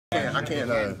I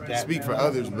can't speak for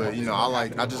others, but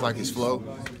I just like his flow,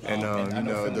 and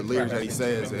the lyrics that he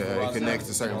says, it connects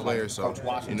to certain players. So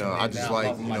I just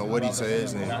like what he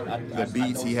says and the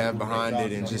beats he have behind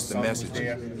it, and just the message.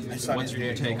 What's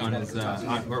your take on his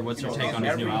what's your take on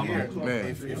his new album?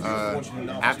 Man,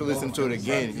 after listening to it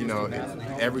again,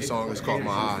 every song has caught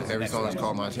my eye, every song has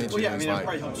caught my attention. It's like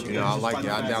I like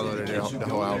it. I downloaded the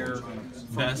whole album.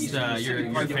 Best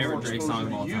your favorite Drake song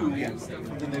of all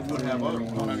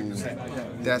time?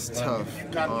 That's tough.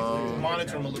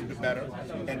 Monitor him a little bit better,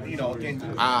 and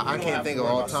I can't think of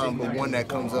all time, but one that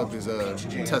comes up is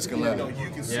Tuscan Leather.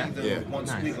 Yeah.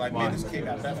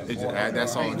 That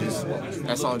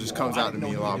song just comes out to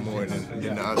me a lot more than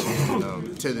the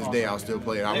others. To this day, I'll still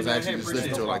play it. I was actually just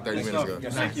listening to it like 30 minutes ago.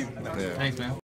 Thanks, man.